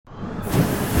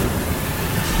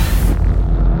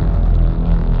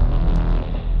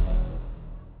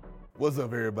What's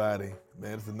up, everybody?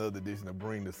 Man, it's another edition of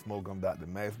Bring the Smoke. I'm Dr.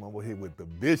 Maxwell. We're here with the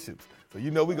bishops. So you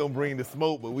know we're going to bring the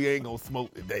smoke, but we ain't going to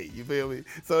smoke today. You feel me?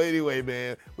 So anyway,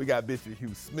 man, we got Bishop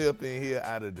Hugh Smith in here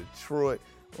out of Detroit,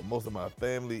 where most of my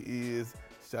family is.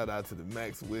 Shout out to the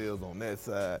Maxwells on that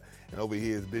side. And over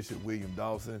here is Bishop William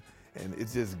Dawson. And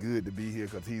it's just good to be here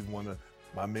because he's one of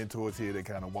my mentors here that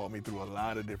kind of walked me through a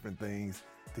lot of different things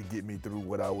to get me through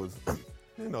what I was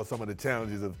you know, some of the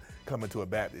challenges of coming to a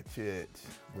Baptist church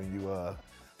when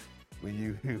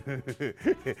you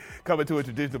coming to a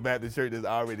traditional Baptist church that's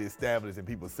already established and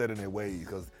people set in their ways.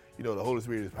 Because, you know, the Holy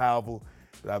Spirit is powerful,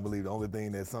 but I believe the only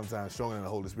thing that's sometimes stronger than the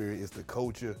Holy Spirit is the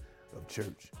culture of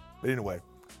church. But anyway,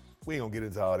 we ain't gonna get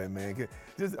into all that, man.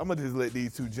 I'm gonna just let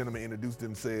these two gentlemen introduce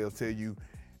themselves, tell you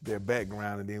their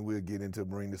background, and then we'll get into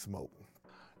Bring the Smoke.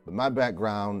 But my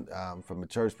background, from a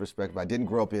church perspective, I didn't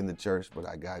grow up in the church, but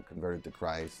I got converted to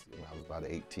Christ when I was about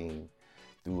 18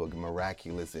 through a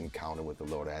miraculous encounter with the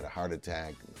Lord. I had a heart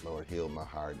attack, and the Lord healed my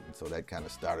heart, and so that kind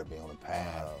of started me on a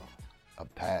path.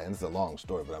 And it's a long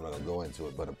story, but I'm not gonna go into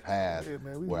it, but a path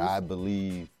where I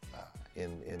believe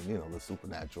in you know, the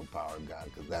supernatural power of God,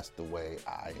 because that's the way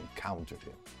I encountered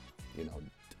Him. You know,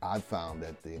 I found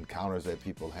that the encounters that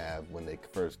people have when they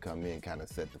first come in kind of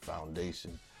set the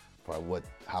foundation for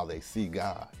how they see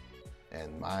God.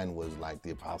 And mine was like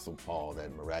the Apostle Paul,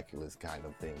 that miraculous kind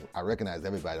of thing. I recognize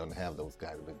everybody don't have those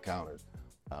kind of encounters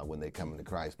when they come into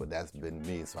Christ, but that's been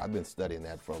me. So I've been studying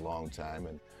that for a long time,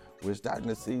 and we're starting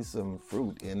to see some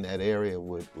fruit in that area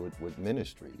with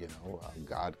ministry, you know,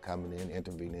 God coming in,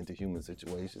 intervening into human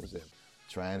situations and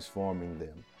transforming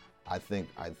them. I think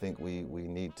we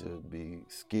need to be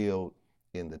skilled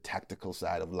in the tactical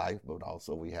side of life, but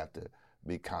also we have to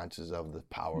be conscious of the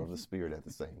power of the Spirit at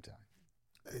the same time.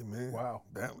 Amen. Wow.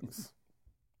 Balance.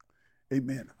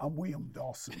 Amen. I'm William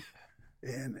Dawson,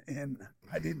 and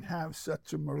I didn't have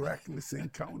such a miraculous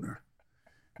encounter,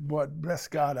 but bless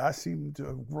God, I seem to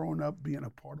have grown up being a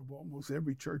part of almost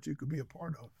every church you could be a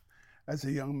part of. As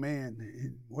a young man,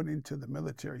 and went into the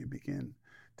military, began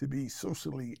to be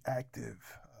socially active.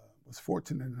 Was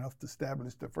fortunate enough to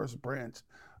establish the first branch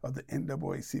of the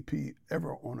NAACP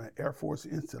ever on an Air Force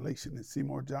installation in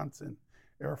Seymour Johnson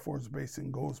Air Force Base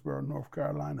in Goldsboro, North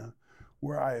Carolina,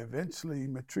 where I eventually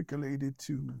matriculated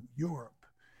to Europe.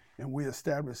 And we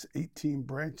established 18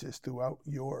 branches throughout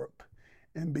Europe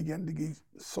and began to get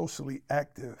socially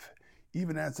active,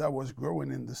 even as I was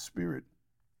growing in the spirit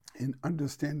and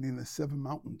understanding the 7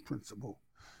 Mountain Principle.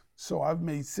 So I've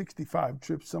made 65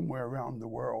 trips somewhere around the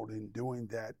world in doing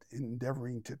that,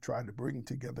 endeavoring to try to bring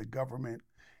together government,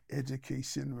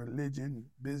 education, religion,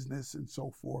 business, and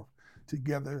so forth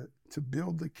together to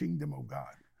build the kingdom of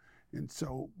God. And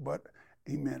so, but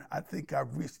amen, I think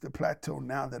I've reached the plateau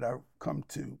now that I've come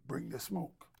to bring the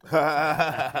smoke.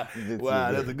 Wow,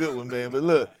 that's a good one, man. But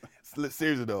look,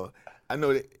 seriously though, I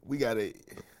know that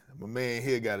my man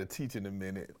here got to teach in a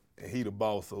minute. And he the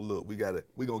boss, so look, we gonna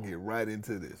get right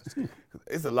into this.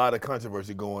 It's a lot of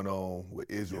controversy going on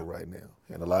with Israel right now,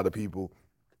 and a lot of people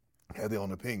have their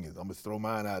own opinions. I'm gonna throw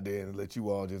mine out there and let you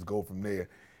all just go from there.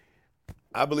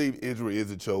 I believe Israel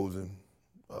is a chosen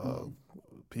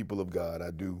people of God. I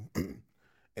do,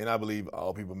 and I believe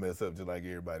all people mess up just like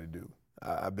everybody do.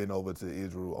 I've been over to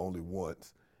Israel only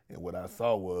once, and what I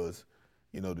saw was,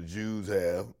 you know, the Jews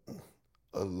have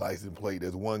a license plate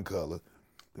that's one color.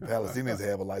 The Palestinians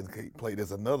have a license plate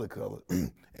that's another color.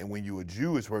 And when you're a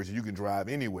Jewish person, you can drive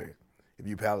anywhere. If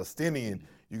you're Palestinian,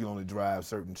 you can only drive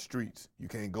certain streets. You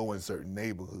can't go in certain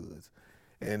neighborhoods.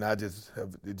 And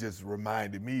it just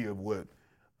reminded me of what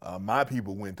my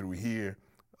people went through here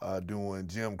doing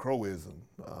Jim Crowism,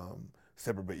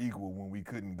 separate but equal, when we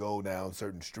couldn't go down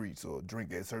certain streets or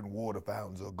drink at certain water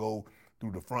fountains or go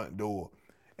through the front door.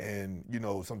 And, you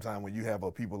know, sometimes when you have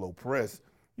a people oppressed,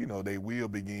 you know, they will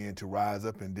begin to rise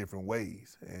up in different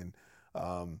ways. And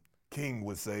King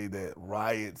would say that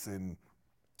riots and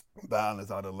violence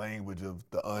are the language of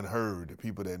the unheard, the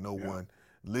people that no one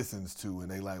listens to. And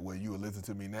they like, well, you will listen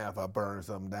to me now if I burn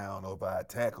something down or if I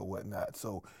attack or whatnot.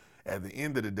 So at the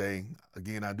end of the day,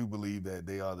 again, I do believe that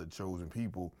they are the chosen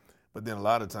people. But then a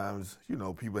lot of times, you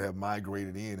know, people have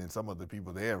migrated in, and some of the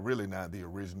people there are really not the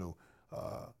original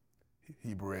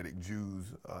Hebraic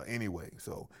Jews anyway.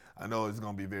 So I know it's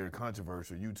going to be very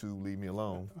controversial. YouTube, leave me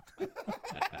alone.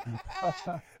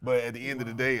 But at the end of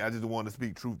the day, I just want to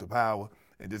speak truth to power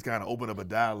and just kind of open up a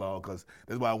dialogue, because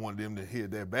that's why I wanted them to hear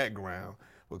their background,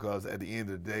 because at the end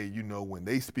of the day, you know, when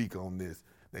they speak on this,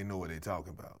 they know what they're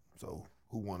talking about. So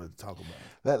who wanted to talk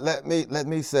about it? Let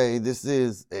me say this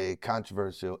is a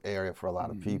controversial area for a lot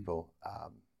of people,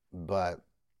 but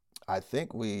I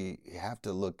think we have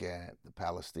to look at the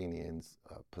Palestinians'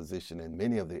 position and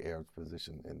many of the Arabs'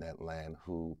 position in that land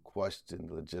who question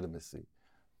the legitimacy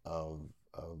of,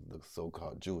 the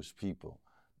so-called Jewish people.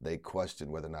 They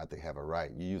question whether or not they have a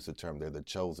right. You use the term, they're the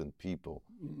chosen people.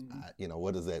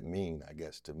 What does that mean, I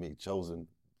guess, to me? Chosen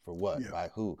for what? Yeah. By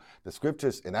who? The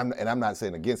scriptures, and I'm not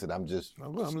saying against it, I'm just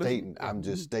stating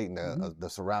the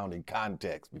surrounding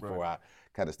context before I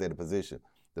kind of state a position.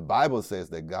 The Bible says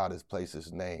that God has placed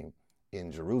his name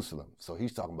in Jerusalem. So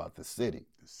he's talking about the city.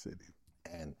 The city.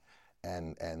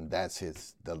 And that's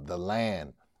the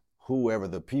land. Whoever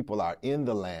the people are in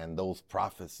the land, those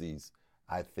prophecies,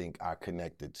 I think, are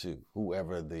connected to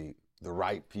whoever the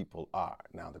right people are.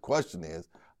 Now, the question is,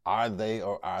 are they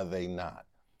or are they not?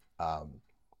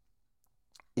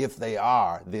 If they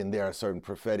are, then there are certain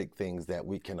prophetic things that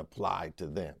we can apply to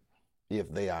them.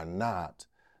 If they are not,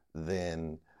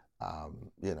 then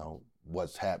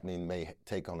what's happening may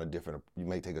take on you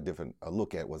may take a different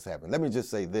look at what's happening. Let me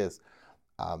just say this.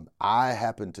 I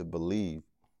happen to believe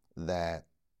that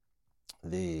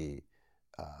the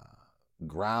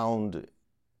ground,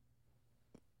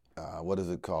 what is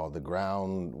it called? The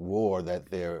ground war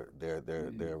that they're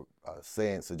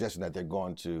suggesting that they're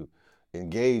going to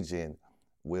engage in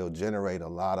will generate a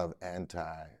lot of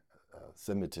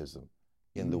anti-Semitism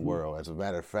in the world. As a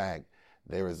matter of fact,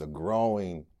 there is a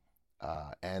growing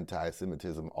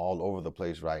anti-Semitism all over the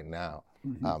place right now.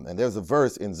 And there's a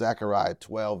verse in Zechariah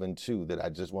 12:2 that I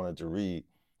just wanted to read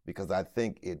because I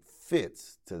think it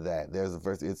fits to that. There's a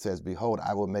verse, it says, "Behold,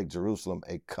 I will make Jerusalem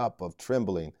a cup of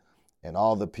trembling and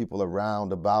all the people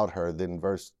around about her." Then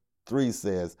verse 3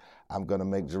 says, "I'm going to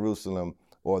make Jerusalem,"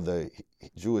 or the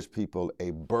Jewish people, "a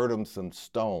burdensome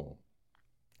stone."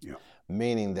 Yeah.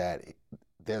 Meaning that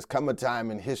there's come a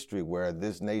time in history where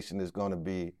this nation is going to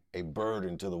be a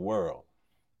burden to the world.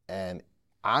 And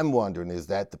I'm wondering, is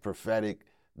that the prophetic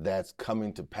that's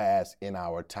coming to pass in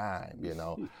our time,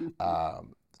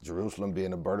 Jerusalem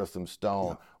being a burdensome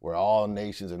stone, where all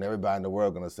nations and everybody in the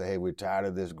world are going to say, hey, we're tired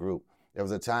of this group. There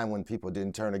was a time when people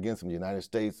didn't turn against them. The United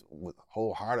States was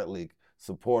wholeheartedly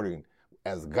supporting,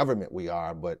 as a government we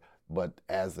are, but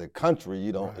as a country,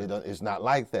 it's not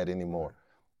like that anymore.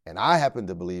 And I happen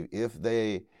to believe if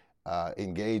they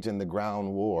engage in the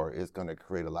ground war, it's going to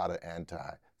create a lot of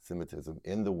anti-Semitism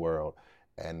in the world,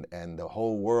 and the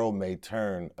whole world may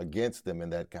turn against them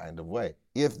in that kind of way.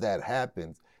 If that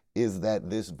happens, is that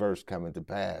this verse coming to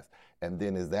pass? And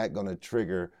then is that going to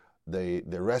trigger the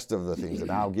rest of the things?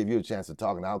 And I'll give you a chance to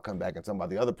talk, and I'll come back and talk about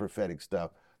the other prophetic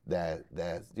stuff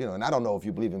that's, and I don't know if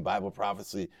you believe in Bible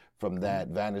prophecy from that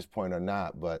vantage point or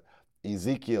not, but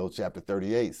Ezekiel chapter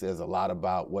 38 says a lot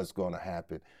about what's going to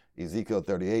happen. Ezekiel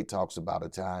 38 talks about a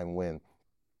time when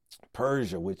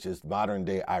Persia, which is modern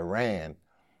day Iran,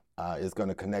 is going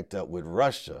to connect up with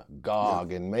Russia,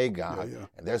 Gog and Magog,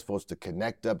 and they're supposed to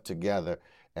connect up together.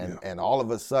 And all of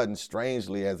a sudden,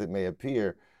 strangely as it may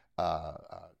appear,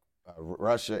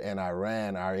 Russia and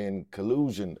Iran are in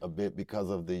collusion a bit because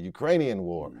of the Ukrainian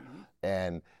war.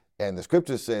 And the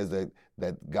scripture says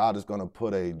that God is going to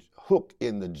put a hook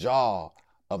in the jaw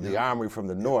of the army from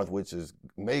the north, which is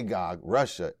Magog,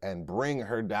 Russia, and bring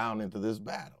her down into this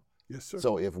battle. Yes, sir.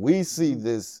 So if we see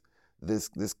this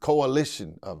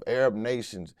coalition of Arab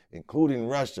nations, including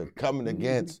Russia, coming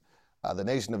against the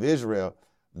nation of Israel,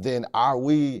 then are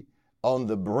we on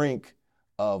the brink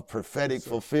of prophetic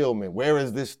fulfillment? Where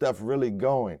is this stuff really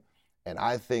going? And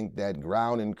I think that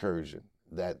ground incursion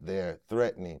that they're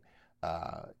threatening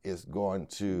is going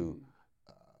to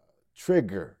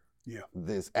trigger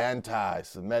this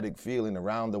anti-Semitic feeling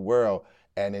around the world,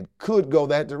 and it could go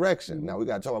that direction. Now, we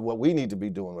got to talk about what we need to be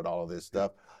doing with all of this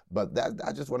stuff, but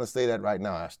I just want to say that right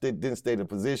now. I didn't state a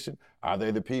position. Are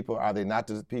they the people? Are they not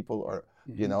the people? Or,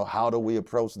 how do we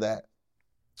approach that?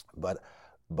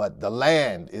 But the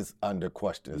land is under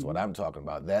question is what I'm talking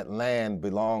about. That land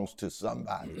belongs to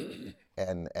somebody,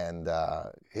 and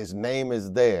his name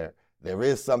is there. There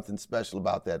is something special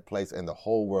about that place, and the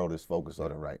whole world is focused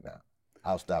on it right now.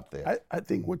 I'll stop there. I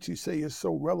think what you say is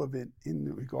so relevant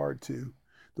in regard to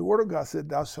the Word of God said,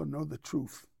 "Thou shalt know the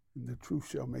truth, and the truth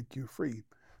shall make you free."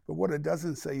 But what it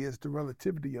doesn't say is the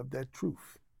relativity of that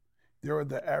truth. There are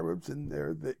the Arabs and there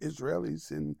are the Israelis,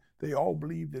 and they all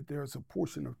believe that there's a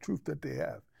portion of truth that they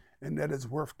have, and that is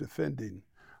worth defending.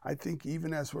 I think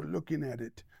even as we're looking at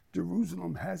it,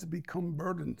 Jerusalem has become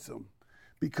burdensome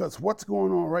because what's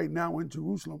going on right now in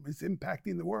Jerusalem is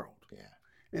impacting the world. Yeah.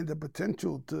 And the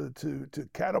potential to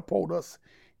catapult us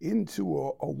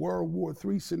into a World War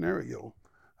III scenario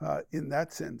in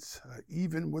that sense,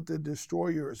 even with the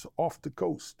destroyers off the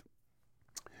coast.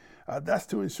 That's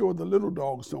to ensure the little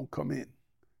dogs don't come in.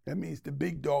 That means the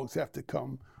big dogs have to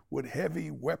come with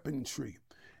heavy weaponry.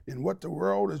 And what the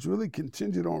world is really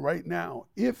contingent on right now,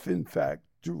 if in fact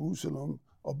Jerusalem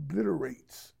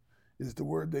obliterates, is the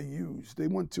word they use. They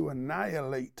want to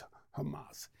annihilate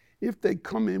Hamas. If they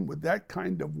come in with that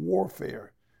kind of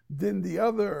warfare, then the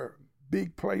other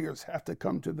big players have to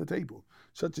come to the table,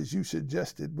 such as you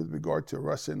suggested with regard to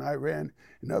Russia and Iran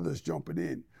and others jumping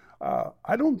in.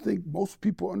 I don't think most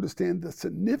people understand the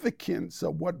significance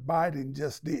of what Biden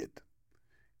just did.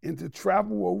 And to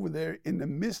travel over there in the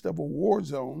midst of a war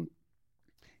zone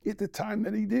at the time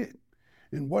that he did.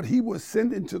 And what he was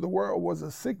sending to the world was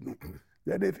a signal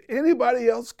that if anybody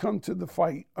else come to the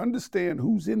fight, understand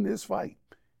who's in this fight.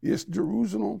 It's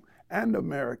Jerusalem and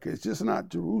America. It's just not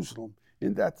Jerusalem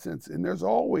in that sense. And there's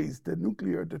always the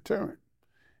nuclear deterrent.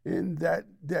 And that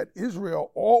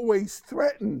Israel always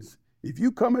threatens, if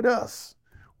you come at us,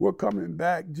 we're coming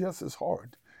back just as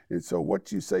hard. And so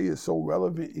what you say is so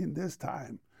relevant in this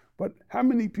time. But how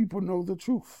many people know the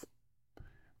truth?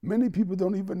 Many people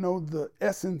don't even know the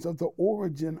essence of the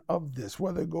origin of this,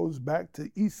 whether it goes back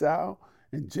to Esau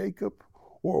and Jacob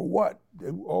or what.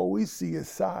 All we see is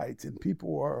sides, and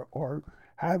people are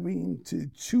having to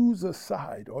choose a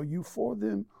side. Are you for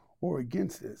them or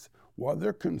against this? While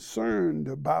they're concerned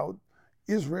about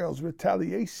Israel's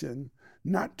retaliation,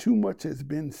 not too much has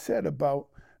been said about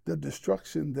the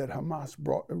destruction that Hamas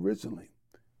brought originally.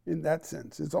 In that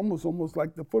sense, it's almost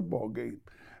like the football game.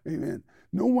 Amen.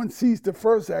 No one sees the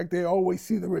first act, they always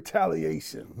see the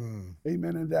retaliation.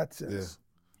 Amen, in that sense.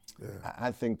 Yeah.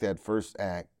 I think that first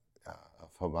act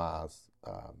of Hamas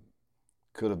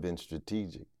could have been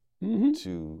strategic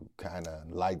to kind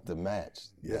of light the match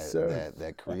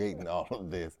that creating all of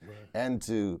this. Right.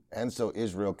 And so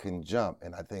Israel can jump.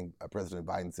 And I think President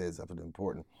Biden says something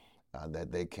important,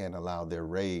 that they can't allow their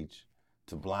rage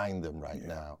to blind them right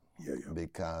now.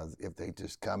 Because if they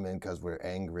just come in because we're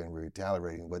angry and we're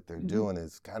retaliating, what they're doing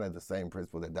is kind of the same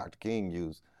principle that Dr. King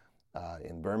used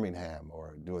in Birmingham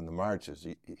or during the marches.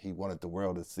 He wanted the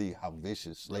world to see how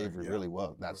vicious slavery really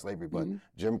was. Not slavery, but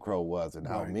Jim Crow was, and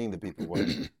how mean the people were.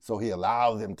 So he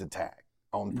allowed them to attack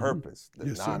on purpose. The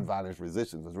nonviolent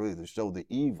resistance was really to show the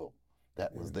evil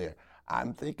that was there.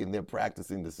 I'm thinking they're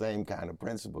practicing the same kind of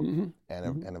principle.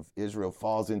 And if Israel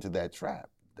falls into that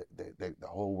trap, the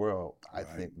whole world, I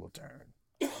think, will turn.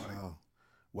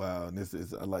 Wow, and this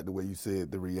is, I like the way you said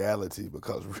the reality,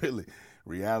 because really,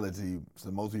 reality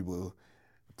to most people,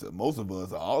 to most of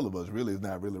us, all of us, really is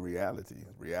not really reality.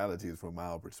 Reality is from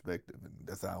our perspective, and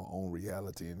that's our own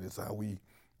reality, and it's how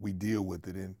we deal with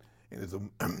it. And it's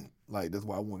like, that's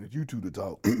why I wanted you two to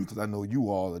talk, because I know you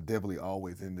all are definitely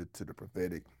always into the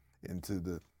prophetic, into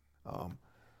the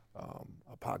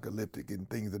apocalyptic and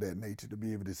things of that nature, to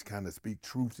be able to kind of speak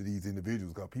truth to these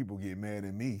individuals, because people get mad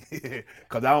at me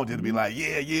because I don't just be like,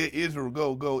 yeah,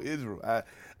 Israel, go Israel.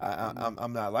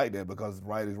 I'm not like that, because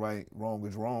right is right, wrong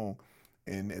is wrong,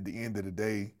 and at the end of the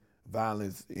day,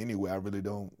 violence anyway. I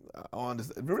don't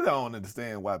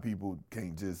understand why people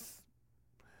can't just.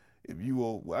 If you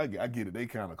will, I get it, they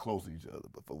kind of close to each other.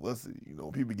 But for us,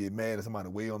 people get mad at somebody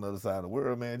way on the other side of the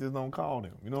world, man, just don't call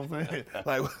them. You know what I'm saying?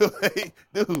 Like, hey,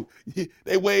 dude,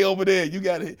 they way over there. You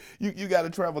gotta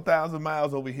travel 1,000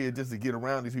 miles over here just to get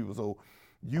around these people. So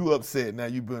you upset. Now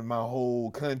you bring my whole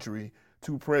country,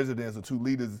 2 presidents or 2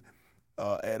 leaders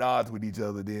at odds with each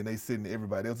other. Then they sitting,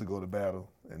 everybody else to go to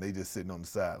battle, and they just sitting on the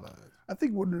sidelines. I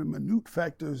think one of the minute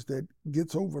factors that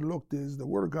gets overlooked is the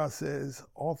Word of God says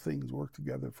all things work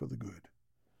together for the good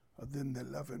of them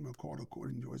that love Him and called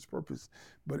according to His purpose.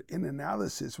 But in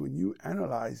analysis, when you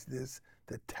analyze this,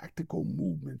 the tactical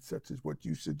movements such as what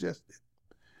you suggested,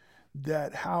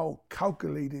 that how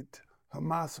calculated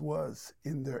Hamas was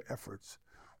in their efforts,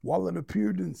 while it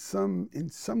appeared in some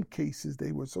cases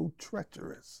they were so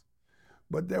treacherous,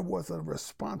 but there was a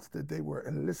response that they were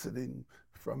eliciting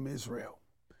from Israel.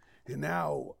 And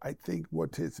now I think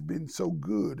what has been so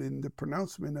good in the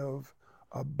pronouncement of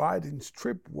Biden's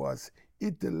trip was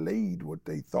it delayed what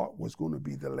they thought was going to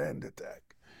be the land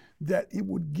attack, that it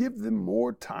would give them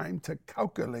more time to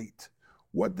calculate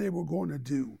what they were going to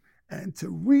do and to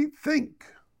rethink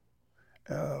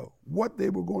what they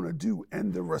were going to do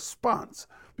and the response,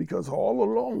 because all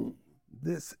along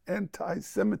this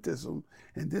anti-Semitism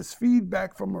and this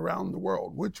feedback from around the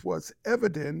world, which was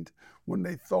evident when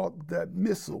they thought that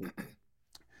missile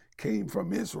came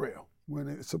from Israel, when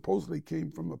it supposedly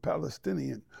came from a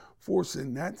Palestinian force.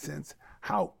 In that sense,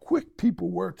 how quick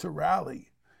people were to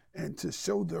rally and to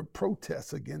show their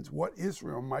protests against what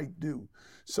Israel might do.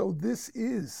 So this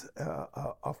is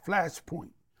a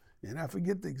flashpoint And I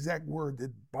forget the exact word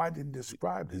that Biden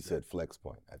described. He said flex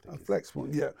point, I think. A flex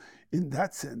point, yeah, in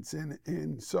that sense.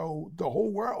 And so the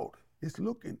whole world is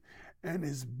looking and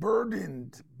is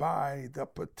burdened by the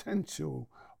potential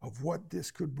of what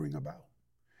this could bring about.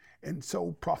 And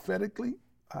so prophetically,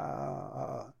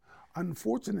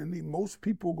 unfortunately, most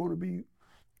people are going to be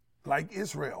like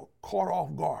Israel, caught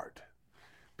off guard.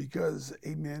 Because,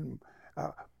 amen,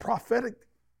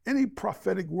 any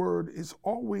prophetic word is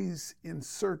always in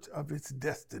search of its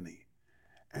destiny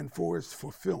and for its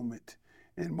fulfillment.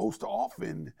 And most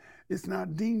often, it's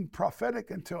not deemed prophetic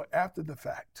until after the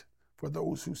fact for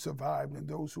those who survived and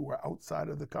those who were outside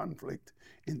of the conflict,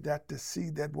 in that to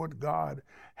see that what God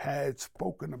had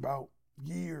spoken about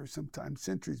years, sometimes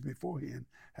centuries beforehand,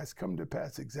 has come to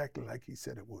pass exactly like he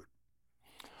said it would.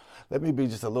 Let me be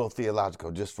just a little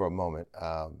theological just for a moment.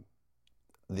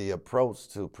 The approach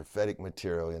to prophetic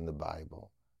material in the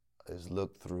Bible is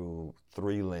looked through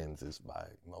three lenses by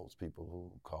most people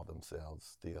who call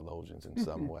themselves theologians in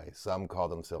some way. Some call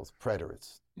themselves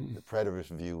preterists. The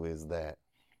preterist view is that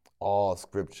all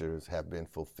scriptures have been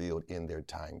fulfilled in their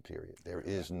time period. There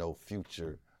is no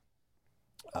future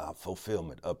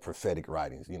fulfillment of prophetic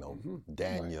writings. You know,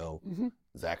 Daniel,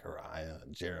 Zechariah,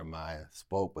 Jeremiah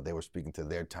spoke, but they were speaking to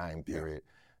their time period.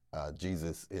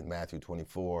 Jesus in Matthew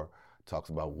 24 talks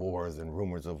about wars and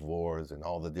rumors of wars and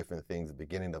all the different things, the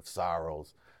beginning of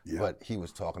sorrows. But he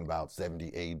was talking about 70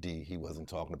 AD. He wasn't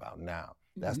talking about now.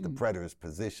 That's the preterist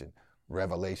position.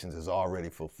 Revelations is already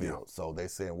fulfilled. So they're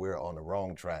saying we're on the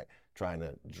wrong track, trying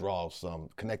to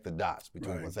connect the dots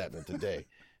between what's happening today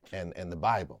and the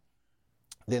Bible.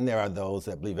 Then there are those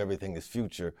that believe everything is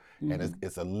future, and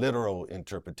it's a literal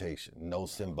interpretation, no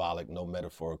symbolic, no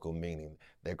metaphorical meaning.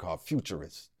 They're called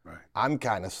futurists. I'm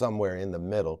kind of somewhere in the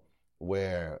middle,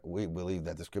 where we believe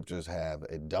that the scriptures have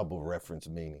a double reference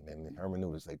meaning. And in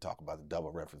hermeneutics, they talk about the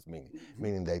double reference meaning,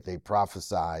 meaning that they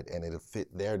prophesied and it'll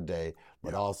fit their day,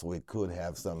 but also it could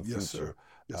have some future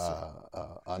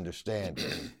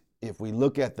understanding. If we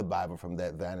look at the Bible from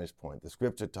that vantage point, the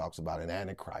scripture talks about an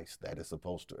antichrist that is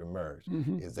supposed to emerge.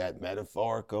 Is that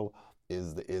metaphorical?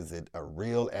 Is it a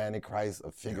real antichrist,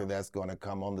 a figure that's going to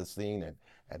come on the scene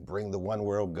and bring the one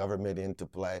world government into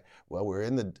play? Well, we're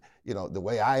in the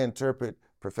way I interpret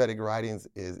prophetic writings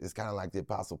is kind of like the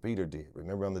Apostle Peter did.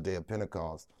 Remember on the day of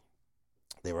Pentecost,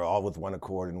 they were all with one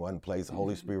accord in one place. The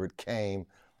Holy Spirit came,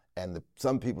 and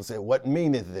some people say, "What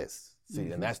meaneth this?"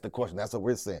 See, and that's the question. That's what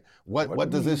we're saying. What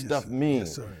does this stuff mean?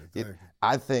 Yes, sir. Exactly.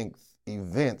 I think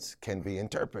events can be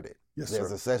interpreted.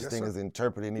 There's a such thing as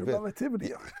interpreting events.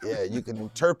 Relativity. Yeah, you can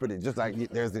interpret it just like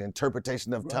there's an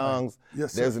interpretation of tongues.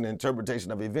 There's an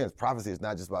interpretation of events. Prophecy is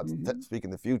not just about speaking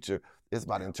the future. It's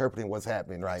about interpreting what's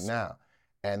happening right now.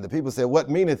 And the people say, "What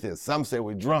meaneth this?" Some say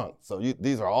we're drunk. So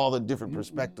these are all the different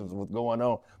perspectives of what's going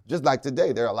on. Just like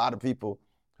today, there are a lot of people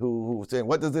who were saying,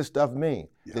 "What does this stuff mean?"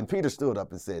 Then Peter stood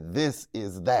up and said, "This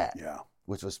is that,"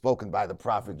 which was spoken by the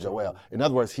prophet Joel. In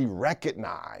other words, he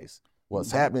recognized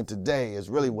what's happening today is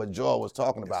really what Joel was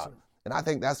talking about. And I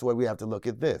think that's the way we have to look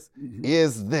at this.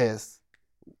 Is this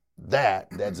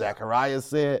that Zechariah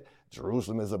said,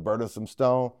 Jerusalem is a burdensome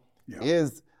stone?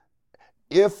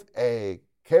 If a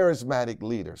charismatic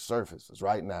leader surfaces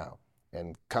right now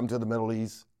and come to the Middle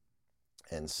East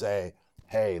and say,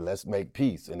 "Hey, let's make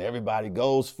peace," and everybody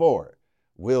goes for it,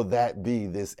 will that be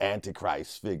this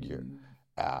Antichrist figure?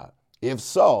 If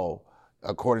so,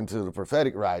 according to the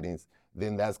prophetic writings,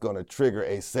 then that's going to trigger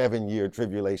a 7-year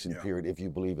tribulation period if you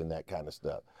believe in that kind of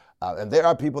stuff. And there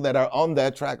are people that are on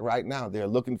that track right now. They're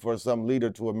looking for some leader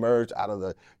to emerge out of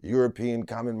the European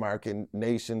common market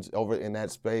nations over in that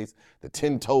space, the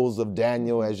 10 toes of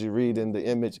Daniel, as you read in the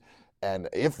image. And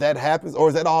if that happens, or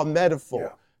is that all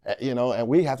metaphor? And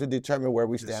we have to determine where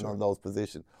we stand on those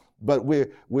positions. But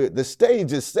the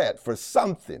stage is set for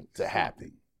something to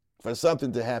happen.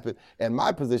 And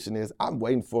my position is I'm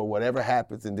waiting for whatever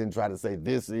happens and then try to say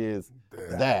this is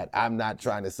that. I'm not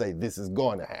trying to say this is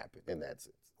going to happen in that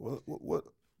sense. Well, what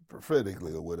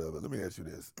prophetically or whatever, let me ask you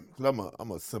this. 'Cause I'm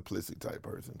a simplistic type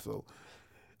person. So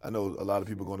I know a lot of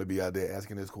people are going to be out there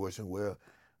asking this question. Well,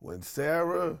 when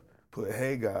Sarah put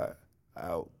Hagar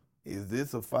out, is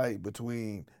this a fight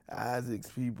between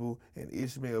Isaac's people and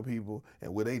Ishmael people,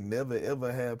 and will they never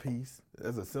ever have peace?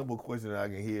 That's a simple question that I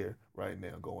can hear right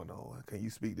now going on. Can you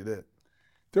speak to that?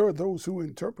 There are those who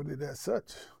interpret it as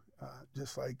such,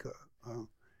 just like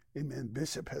Amen,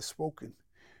 Bishop has spoken.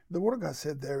 The Word of God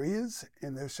said there is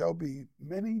and there shall be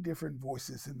many different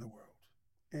voices in the world,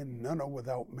 and none are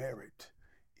without merit.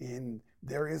 And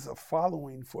there is a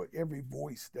following for every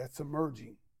voice that's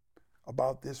emerging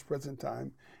about this present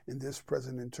time and this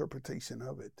present interpretation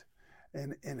of it.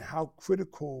 and how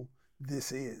critical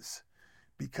this is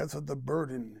because of the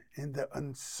burden and the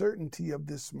uncertainty of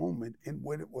this moment and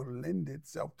what it will lend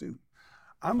itself to.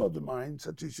 I'm of the mind,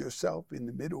 such as yourself, in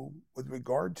the middle with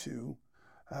regard to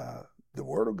the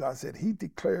Word of God said He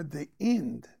declared the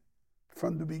end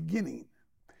from the beginning.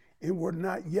 And we're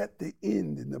not yet the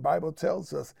end. And the Bible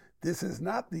tells us this is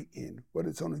not the end, but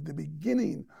it's only the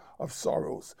beginning of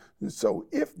sorrows. And so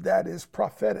if that is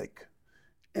prophetic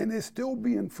and is still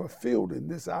being fulfilled in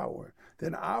this hour,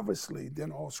 then obviously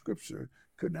then all scripture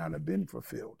could not have been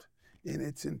fulfilled in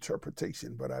its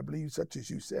interpretation. But I believe, such as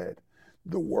you said,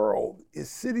 the world is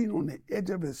sitting on the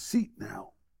edge of its seat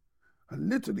now,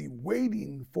 literally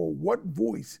waiting for what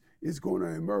voice is going to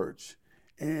emerge.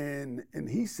 And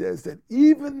he says that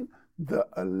even the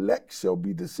elect shall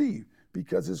be deceived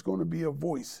because it's going to be a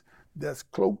voice that's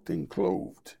cloaked and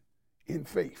clothed in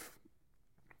faith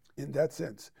in that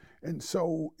sense. And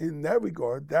so in that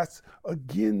regard, that's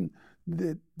again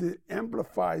that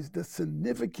amplifies the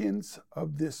significance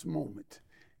of this moment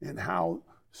and how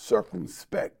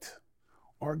circumspect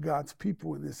are God's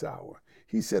people in this hour.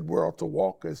 He said we're ought to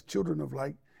walk as children of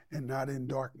light and not in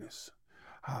darkness.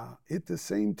 At the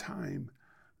same time,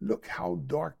 look how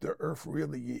dark the earth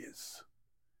really is.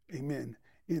 Amen.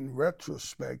 In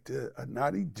retrospect,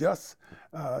 not just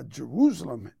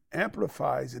Jerusalem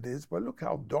amplifies it is, but look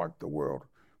how dark the world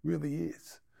really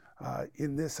is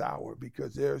in this hour,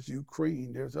 because there's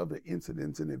Ukraine, there's other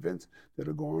incidents and events that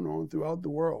are going on throughout the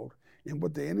world. And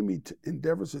what the enemy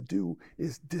endeavors to do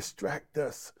is distract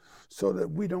us so that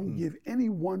we don't give any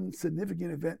one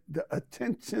significant event the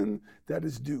attention that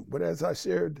is due. But as I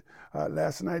shared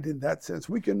last night, in that sense,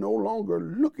 we can no longer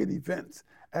look at events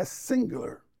as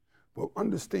singular, but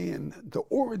understand the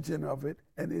origin of it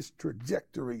and its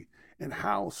trajectory and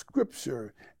how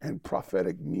scripture and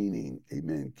prophetic meaning,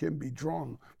 amen, can be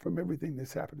drawn from everything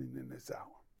that's happening in this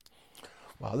hour.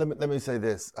 Well, let me say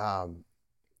this.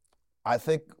 I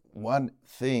think one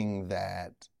thing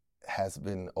that has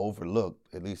been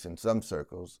overlooked, at least in some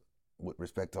circles, with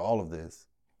respect to all of this,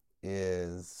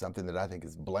 is something that I think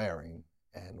is blaring,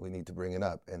 and we need to bring it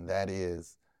up, and that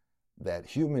is that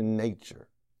human nature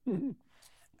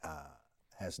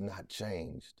has not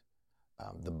changed.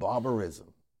 The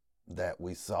barbarism that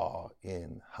we saw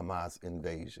in Hamas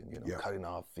invasion, cutting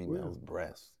off females'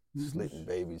 breasts, slitting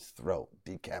babies' throat,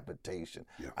 decapitation.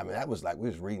 Yeah. I mean, that was like we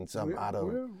was reading something out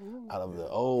of the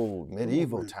old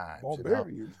medieval times.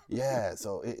 Barbarians. Yeah.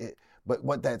 So but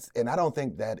what and I don't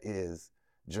think that is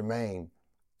germane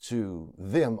to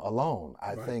them alone.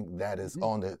 I think that is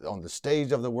on the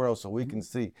stage of the world, so we can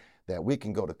see that we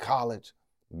can go to college,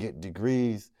 get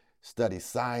degrees, study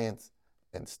science,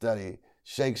 and study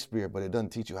Shakespeare, but it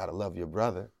doesn't teach you how to love your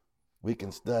brother. We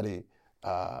can study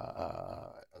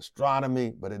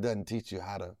astronomy, but it doesn't teach you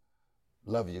how to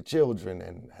love your children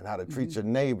and how to treat your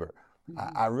neighbor.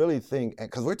 I really think,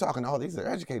 because we're talking, these are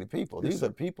educated people. These are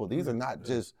people. These are not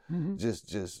just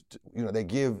they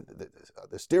give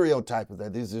the stereotype of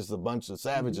that these are just a bunch of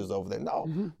savages over there.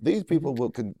 No, these people were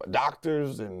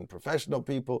doctors and professional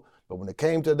people, but when it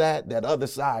came to that other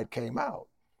side came out.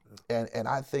 And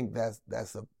I think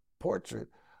that's a portrait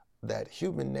that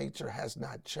human nature has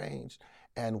not changed.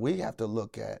 And we have to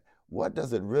look at what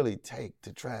does it really take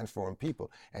to transform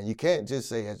people. And you can't just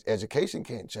say education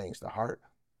can't change the heart.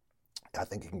 I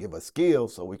think it can give us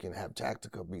skills so we can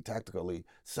be tactically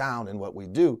sound in what we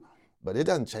do, but it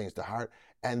doesn't change the heart.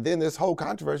 And then this whole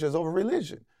controversy is over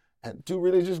religion and two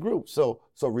religious groups. So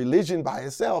religion by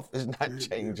itself is not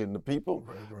changing the people.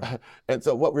 Right. And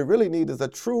so what we really need is a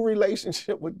true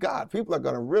relationship with God. People are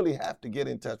going to really have to get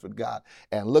in touch with God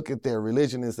and look at their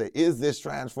religion and say, is this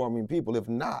transforming people? If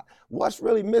not, what's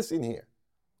really missing here?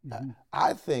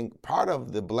 I think part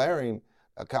of the blaring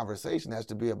conversation has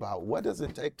to be about what does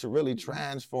it take to really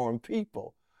transform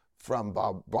people from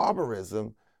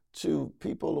barbarism to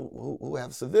people who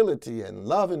have civility and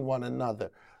loving one another.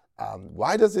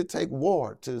 Why does it take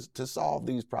war to solve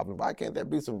these problems? Why can't there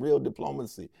be some real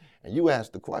diplomacy? And you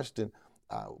asked the question,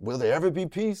 will there ever be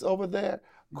peace over there?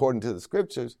 According to the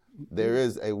scriptures, there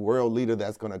is a world leader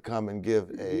that's going to come and give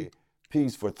a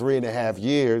peace for 3.5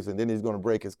 years, and then he's going to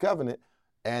break his covenant.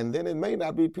 And then it may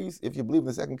not be peace if you believe in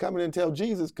the second coming until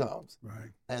Jesus comes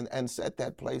and set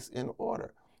that place in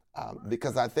order.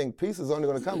 Because I think peace is only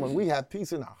going to come when we have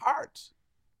peace in our hearts.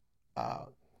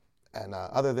 And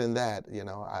other than that,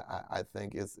 I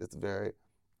think it's a very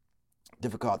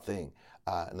difficult thing.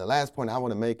 And the last point I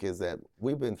want to make is that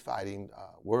we've been fighting,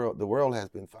 the world has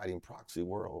been fighting proxy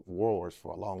wars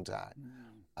for a long time.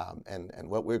 And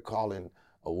what we're calling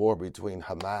a war between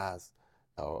Hamas,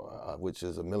 which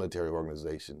is a military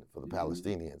organization for the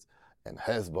Palestinians, and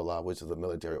Hezbollah, which is a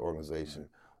military organization,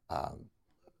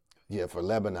 for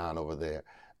Lebanon over there,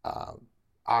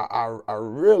 are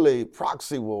really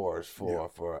proxy wars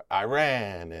for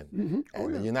Iran, and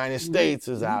the United States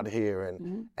is out here,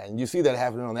 and you see that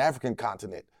happening on the African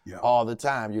continent all the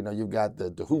time. You've got the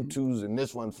Hutus and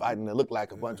this one fighting. They look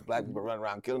like a bunch of black people running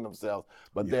around killing themselves,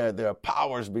 but there are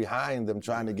powers behind them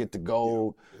trying to get the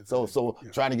gold, so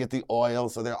trying to get the oil.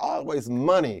 So there's always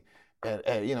money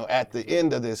at the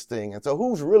end of this thing. And so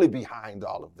who's really behind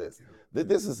all of this?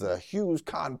 This is a huge,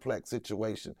 complex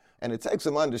situation, and it takes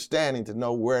some understanding to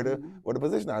know where to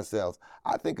position ourselves.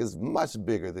 I think it's much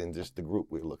bigger than just the group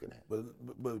we're looking at. But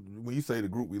when you say the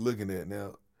group we're looking at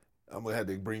now, I'm gonna have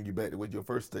to bring you back to what your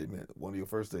first statement, one of your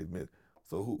first statements.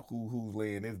 So whose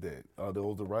land is that? Are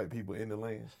those the right people in the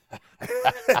land?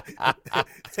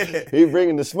 He's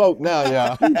bringing the smoke now,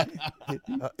 y'all.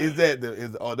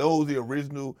 Are those the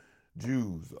original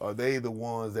Jews? Are they the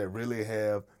ones that really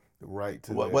have the right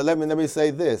to? Well, let me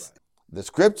say this: the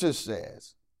Scripture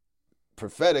says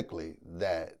prophetically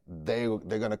that they're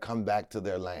going to come back to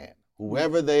their land.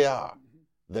 Whoever they are,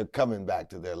 they're coming back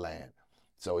to their land.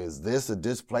 So is this a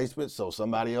displacement so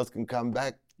somebody else can come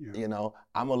back? I'm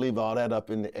gonna leave all that up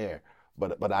in the air.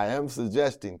 But I am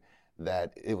suggesting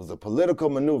that it was a political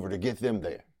maneuver to get them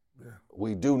there. Yeah.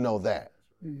 We do know that.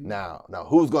 Now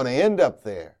who's going to end up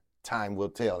there? Time will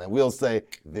tell, and we'll say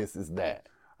this is that.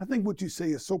 I think what you say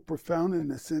is so profound in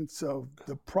the sense of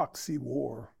the proxy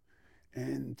war.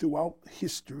 And throughout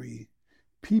history,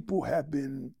 people have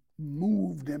been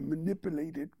moved and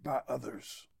manipulated by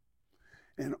others.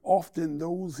 And often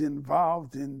those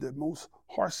involved in the most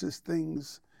harshest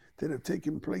things that have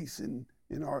taken place in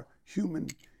our human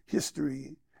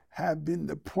history have been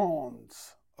the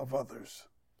pawns of others.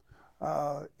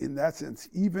 In that sense,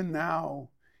 even now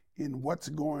in what's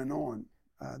going on,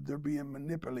 they're being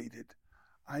manipulated,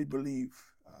 I believe,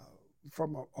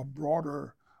 from a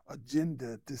broader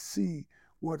agenda to see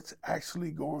what's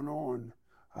actually going on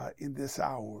in this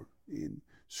hour. And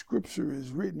Scripture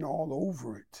is written all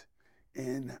over it.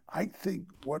 And I think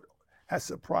what has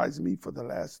surprised me for the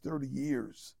last 30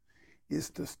 years is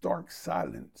the stark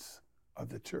silence of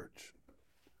the church.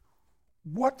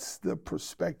 What's the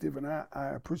perspective? And I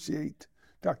appreciate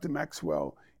Dr.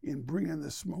 Maxwell in bringing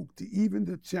the smoke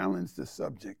to challenge the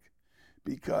subject,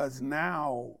 because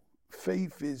now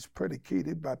faith is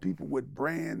predicated by people with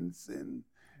brands and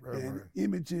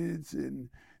images, and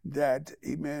that,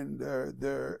 amen,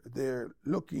 they're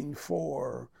looking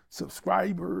for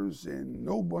subscribers, and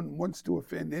no one wants to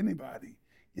offend anybody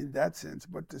in that sense,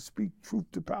 but to speak truth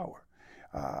to power.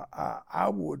 I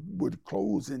would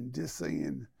close in just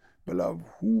saying, beloved,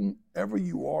 whomever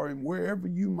you are and wherever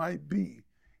you might be,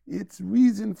 it's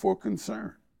reason for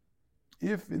concern.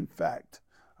 If in fact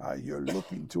you're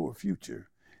looking to a future,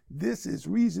 this is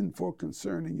reason for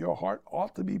concern, and your heart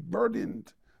ought to be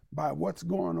burdened by what's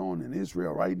going on in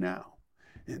Israel right now.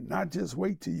 And not just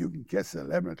wait till you can catch the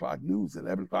 11 o'clock news. The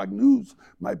 11 o'clock news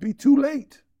might be too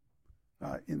late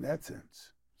in that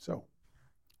sense. So.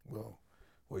 Well,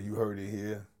 you heard it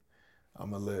here. I'm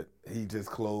going to let he just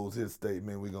close his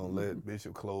statement. We're going to let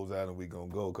Bishop close out, and we're going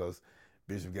to go, because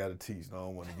Bishop got to teach, and I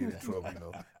don't want to get in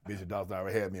trouble. Bishop Dawson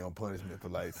already had me on punishment for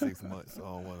like 6 months, so I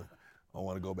don't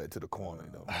want to go back to the corner.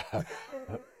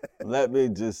 Let me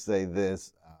just say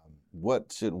this.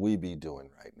 What should we be doing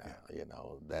right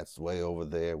now? That's way over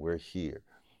there. We're here.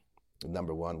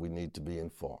 Number one, we need to be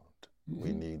informed.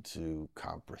 We need to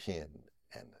comprehend,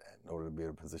 and in order to be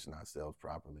able to position ourselves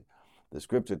properly. The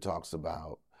Scripture talks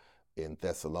about in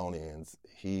Thessalonians,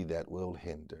 he that will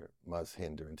hinder must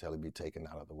hinder until he be taken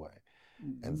out of the way.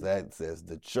 And that says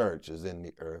the church is in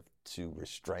the earth to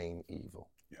restrain evil.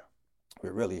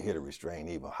 We're really here to restrain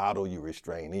evil. How do you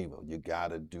restrain evil? You got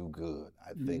to do good.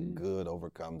 I think good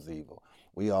overcomes evil.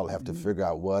 We all have to figure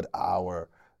out what our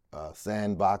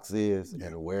sandbox is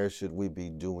and where should we be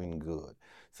doing good.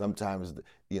 Sometimes,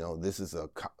 this is a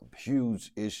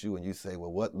huge issue, and you say,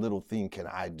 well, what little thing can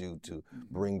I do to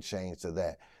bring change to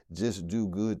that? Just do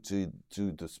good to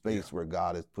the space where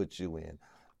God has put you in.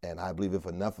 And I believe if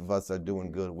enough of us are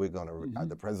doing good, we're going to,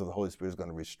 the presence of the Holy Spirit is going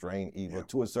to restrain evil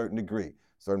to a certain degree.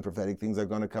 Certain prophetic things are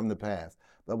going to come to pass.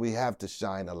 But we have to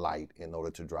shine a light in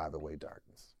order to drive away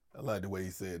darkness. I like the way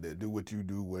he said that. Do what you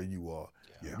do where you are.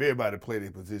 If everybody play their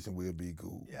position, we'll be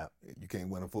cool. You can't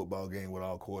win a football game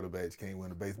without quarterbacks. You can't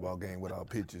win a baseball game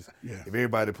without pitchers. If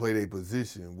everybody play their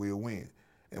position, we'll win.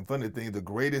 And funny thing, the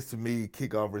greatest to me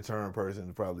kickoff return person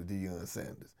is probably Deion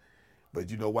Sanders.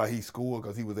 But you know why he scored?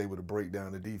 Because he was able to break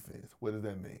down the defense. What does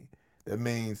that mean? That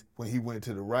means when he went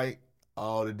to the right,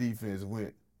 all the defense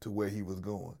went to where he was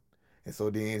going. And so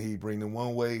then he bring them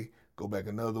one way, go back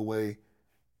another way,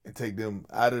 and take them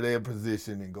out of their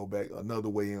position and go back another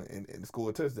way and score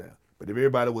a touchdown. But if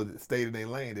everybody would stay in their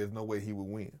lane, there's no way he would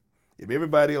win. If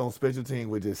everybody on special team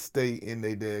would just stay in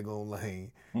their daggone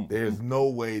lane, there's no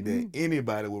way that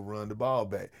anybody would run the ball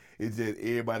back. It's just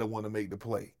everybody want to make the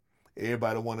play.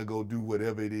 Everybody want to go do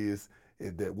whatever it is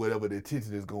that whatever the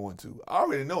attention is going to. I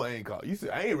already know I ain't called. You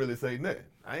said I ain't really say nothing.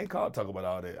 I ain't called talk about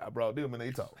all that. I brought them and they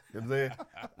talk. You know what I'm saying?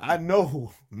 I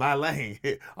know my lane.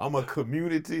 I'm a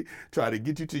community, try to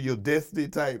get you to your destiny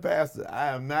type pastor. I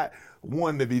am not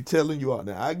one to be telling you all.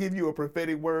 Now I give you a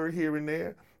prophetic word here and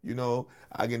there. You know,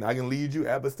 I can lead you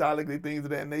apostolically, things of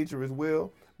that nature as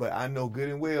well. But I know good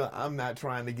and well I'm not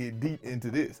trying to get deep into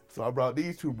this. So I brought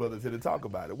these two brothers here to talk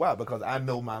about it. Why? Because I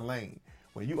know my lane.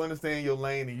 When you understand your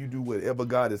lane and you do whatever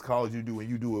God has called you to do and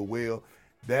you do it well,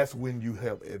 that's when you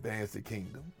help advance the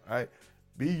kingdom, right?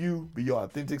 Be you, be your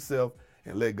authentic self,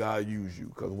 and let God use you.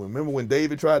 Because remember when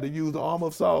David tried to use the armor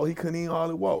of Saul, he couldn't even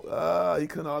hardly walk. He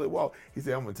couldn't hardly walk. He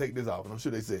said, I'm going to take this off. And I'm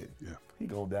sure they said, he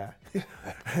going to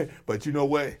die. But you know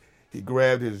what? He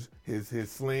grabbed his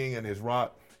sling and his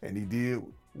rock, and he did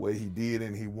what he did,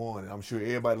 and he won. And I'm sure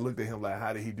everybody looked at him like,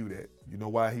 how did he do that? You know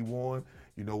why he won?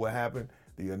 You know what happened?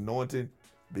 The anointing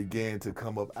began to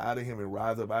come up out of him and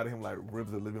rise up out of him like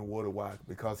rivers of living water. Why?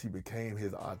 Because he became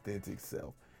his authentic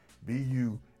self. Be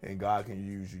you, and God can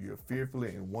use you. You're fearfully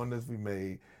and wonderfully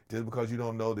made. Just because you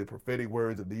don't know the prophetic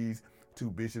words of these two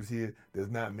bishops here does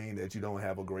not mean that you don't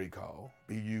have a great call.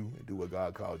 Be you and do what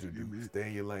God called you to do. Stay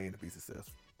in your lane and be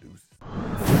successful. Deuces.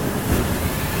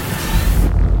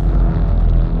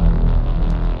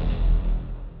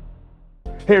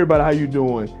 Hey everybody, how you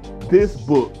doing? This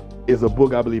book is a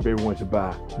book I believe everyone should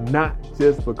buy. Not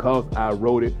just because I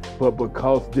wrote it, but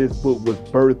because this book was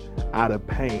birthed out of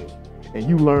pain. And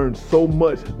you learn so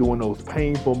much during those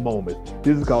painful moments.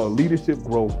 This is called Leadership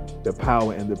Growth, the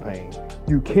Power and the Pain.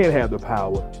 You can't have the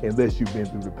power unless you've been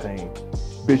through the pain.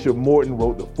 Bishop Morton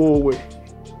wrote the foreword.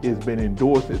 It's been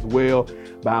endorsed as well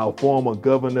by our former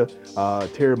governor,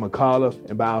 Terry McCullough,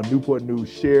 and by our Newport News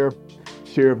Sheriff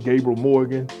Gabriel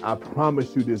Morgan. I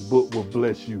promise you this book will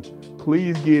bless you.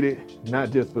 Please get it, not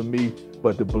just for me,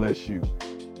 but to bless you.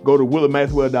 Go to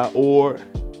willardmaxwell.org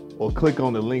or click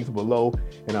on the links below,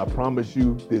 and I promise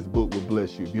you this book will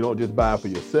bless you. You don't just buy it for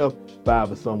yourself, buy it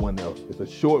for someone else. It's a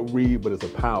short read, but it's a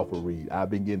powerful read.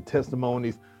 I've been getting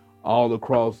testimonies all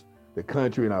across the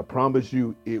country, and I promise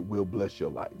you it will bless your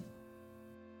life.